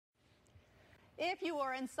If you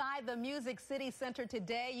are inside the Music City Center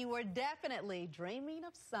today, you are definitely dreaming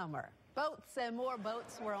of summer. Boats and more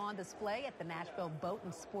boats were on display at the Nashville Boat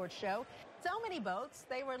Sports Show. So many boats,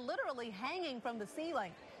 they were literally hanging from the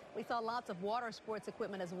ceiling. We saw lots of water sports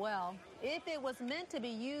equipment as well. If it was meant to be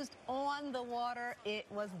used on the water, it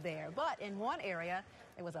was there. But in one area,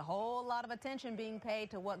 there was a whole lot of attention being paid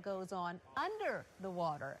to what goes on under the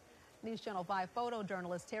water. News Channel 5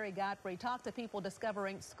 photojournalist Terry Godfrey talked to people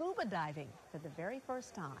discovering scuba diving for the very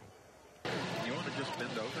first time. You want to just bend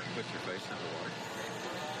over and put your face in the water?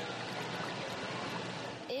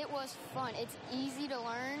 It was fun. It's easy to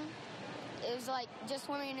learn. It was like just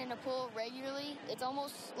swimming in a pool regularly. It's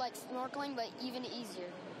almost like snorkeling, but even easier.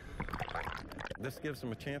 This gives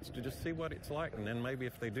them a chance to just see what it's like, and then maybe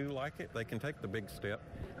if they do like it, they can take the big step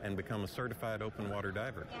and become a certified open water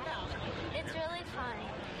diver. Yeah, it's really fun.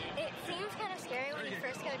 It seems kind of scary when you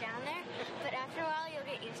first go down there, but after a while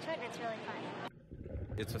you'll get used to it and it's really fun.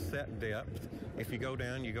 It's a set depth. If you go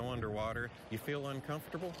down, you go underwater, you feel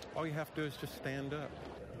uncomfortable, all you have to do is just stand up.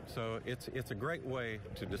 So it's a great way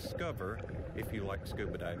to discover if you like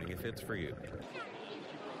scuba diving, if it's for you.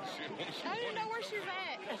 I didn't know where she's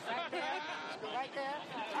at. Right there. Right there.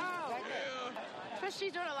 Oh. Right there. But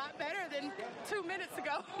she's doing a lot better than 2 minutes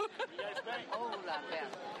ago. A whole lot better.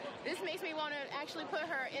 This makes me want to actually put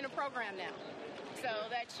her in a program now so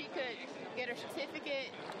that she could get her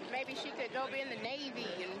certificate. Maybe she could go be in the Navy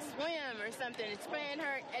and swim or something, expand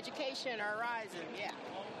her education or horizon. Yeah,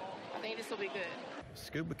 I think this will be good.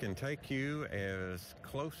 Scuba can take you as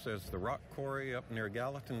close as the rock quarry up near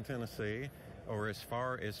Gallatin, Tennessee, or as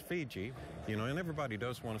far as Fiji. You know, and everybody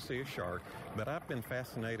does want to see a shark, but I've been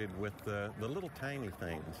fascinated with the little tiny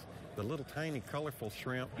things, the little tiny colorful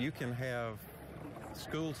shrimp. You can have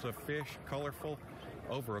schools of fish, colorful,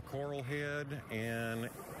 over a coral head, and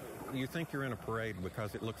you think you're in a parade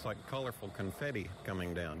because it looks like colorful confetti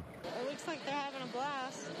coming down. It looks like they're having a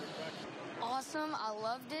blast. Awesome. I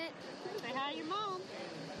loved it. Say hi to your mom.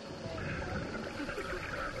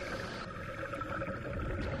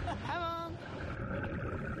 Hi, Mom.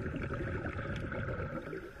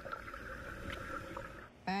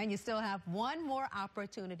 And you still have one more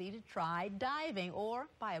opportunity to try diving, or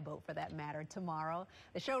buy a boat for that matter, tomorrow.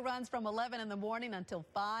 The show runs from 11 in the morning until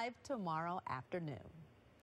 5 tomorrow afternoon.